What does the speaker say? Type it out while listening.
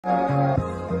Hi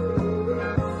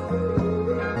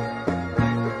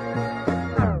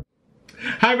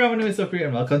everyone, my name is Sophie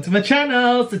and welcome to my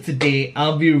channel. So today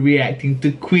I'll be reacting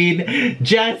to Queen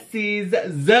Jessi's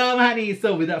Zoom Honey.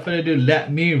 So without further ado,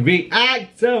 let me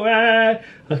react to it.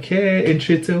 Okay, in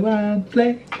 3, 2, 1,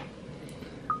 play.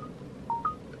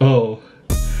 Oh.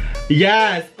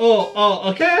 Yes.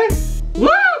 Oh, okay. Woo!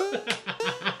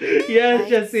 Yes,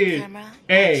 Jessi.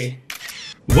 Hey.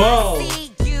 Whoa.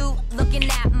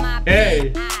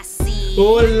 Hey.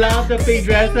 Oh, love the pink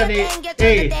dress, honey.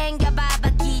 Hey.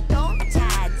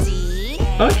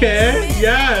 Okay,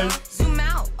 yes.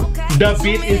 The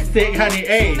beat is sick, honey.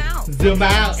 Hey, zoom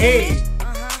out. Hey.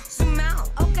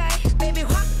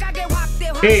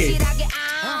 Hey.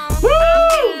 Woo!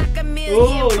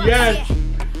 Oh, yes.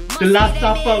 The Last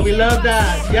Supper, we love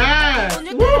that.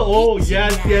 Yes. Woo! Oh,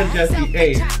 yes, Jessi.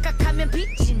 Hey.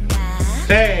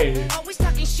 Hey.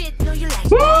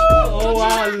 Woo! Oh,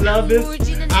 wow, I love this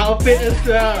outfit as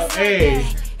well. Hey.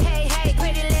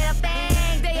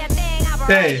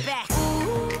 Hey.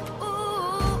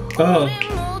 Oh.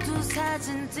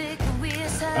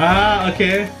 Ah,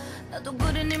 okay.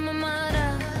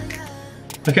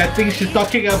 Okay, I think she's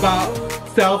talking about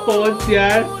cell phones,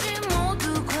 yes.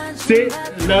 See?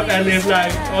 Love and live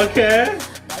life. Okay.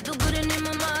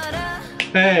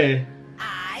 Hey.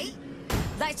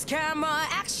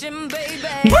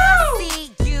 Woo!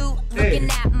 Hey.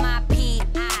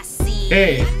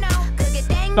 Hey.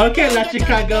 Okay, La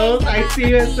Chica girls, I see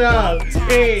you as well.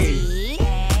 Hey.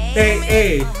 Hey,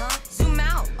 hey.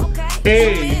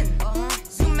 Hey.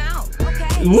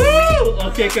 Woo!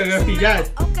 Okay, choreography,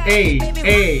 yes. Hey,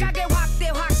 hey.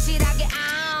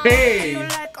 Hey.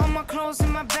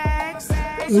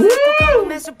 Woo!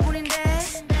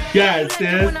 Yes,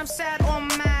 sis.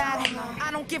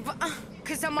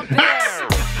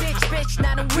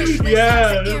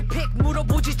 Yes.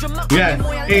 Yes. Hey,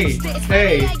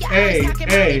 hey, hey,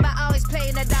 hey.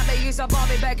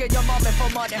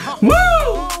 Woo!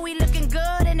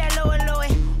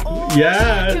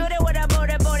 Yes.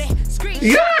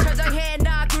 Yeah.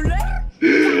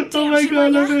 Oh my god, I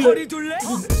love it.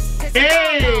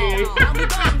 Hey.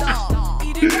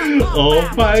 Oh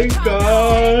my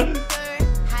god.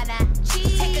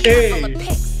 Hey.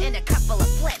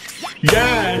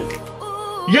 Yes.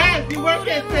 Yes, you work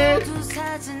it, sis.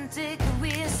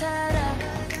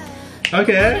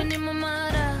 Okay.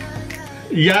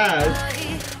 Yes.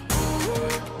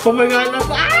 Oh my god, love.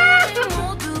 Ah!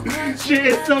 She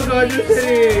is so gorgeous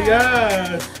today.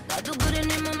 Yes.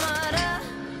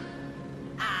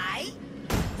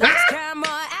 Ah!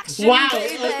 Wow.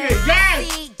 Okay.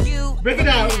 Yes. Break it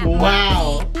out.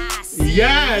 Wow.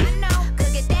 Yes.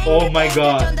 Oh my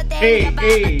god. Hey,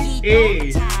 hey,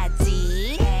 hey.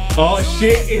 Oh, she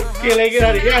is killing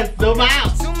it. Yes. Zoom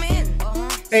out.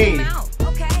 Hey.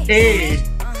 Hey.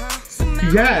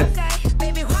 Yes.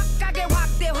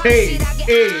 Hey,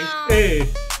 hey, hey.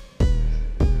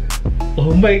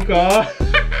 Oh my god.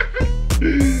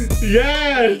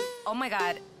 Yes. Oh my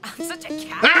god. I'm such a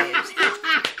catfish.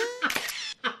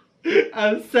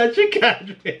 I'm such a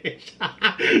catfish.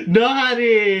 No,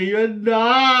 honey, you're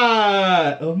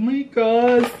not. Oh my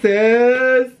god,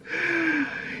 sis.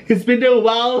 It's been a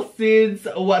while since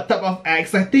What Type of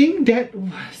X? I think that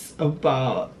was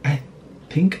about, I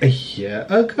think a year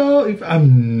ago, if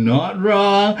I'm not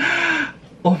wrong.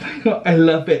 Oh my god, I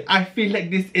love it. I feel like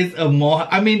this is a more,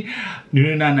 I mean,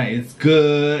 Nunu Nana is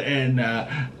good and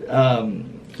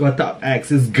What Type of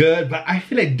X is good, but I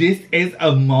feel like this is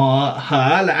a more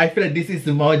her. Like I feel like this is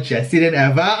more Jessi than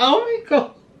ever. Oh my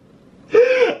god.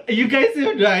 You guys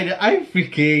have no idea. I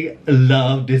freaking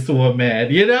love this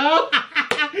woman, you know?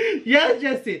 Yes,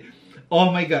 Jessi.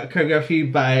 Oh my god,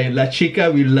 choreography by La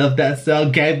Chica, we love that so.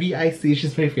 Gabby, I see,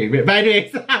 she's my favorite. But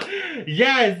anyways,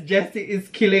 yes, Jessi is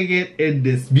killing it in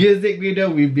this music video.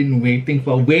 We've been waiting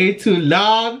for way too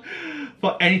long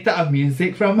for any type of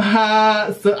music from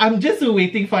her. So I'm just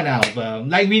waiting for an album.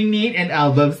 Like, we need an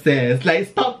album, sis. Like,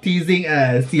 stop teasing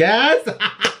us, yes?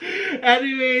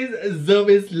 Anyways, Zoom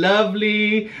is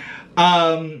lovely.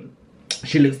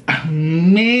 She looks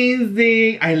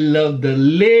amazing. I love the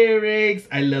lyrics.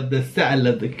 I love the set. I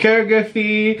love the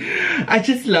choreography. I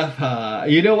just love her.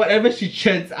 You know, whatever she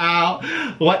churns out,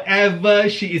 whatever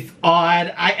she is on,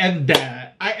 I am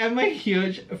there. I am a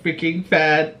huge freaking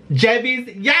fan.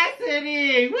 Jebbies, yes,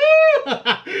 honey!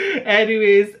 Woo!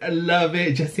 Anyways, I love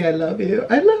it. Jessi, I love you.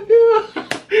 I love you.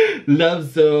 Love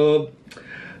Zoom.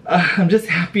 I'm just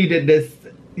happy that this,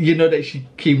 you know, that she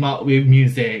came out with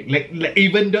music. Like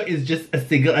even though it's just a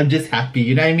single, I'm just happy,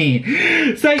 you know what I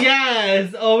mean? So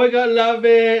yes, oh my god, love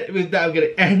it. With that, I'm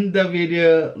gonna end the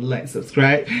video. Like,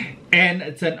 subscribe,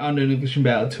 and turn on the notification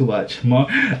bell to watch more.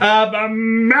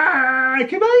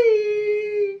 Okay, bye.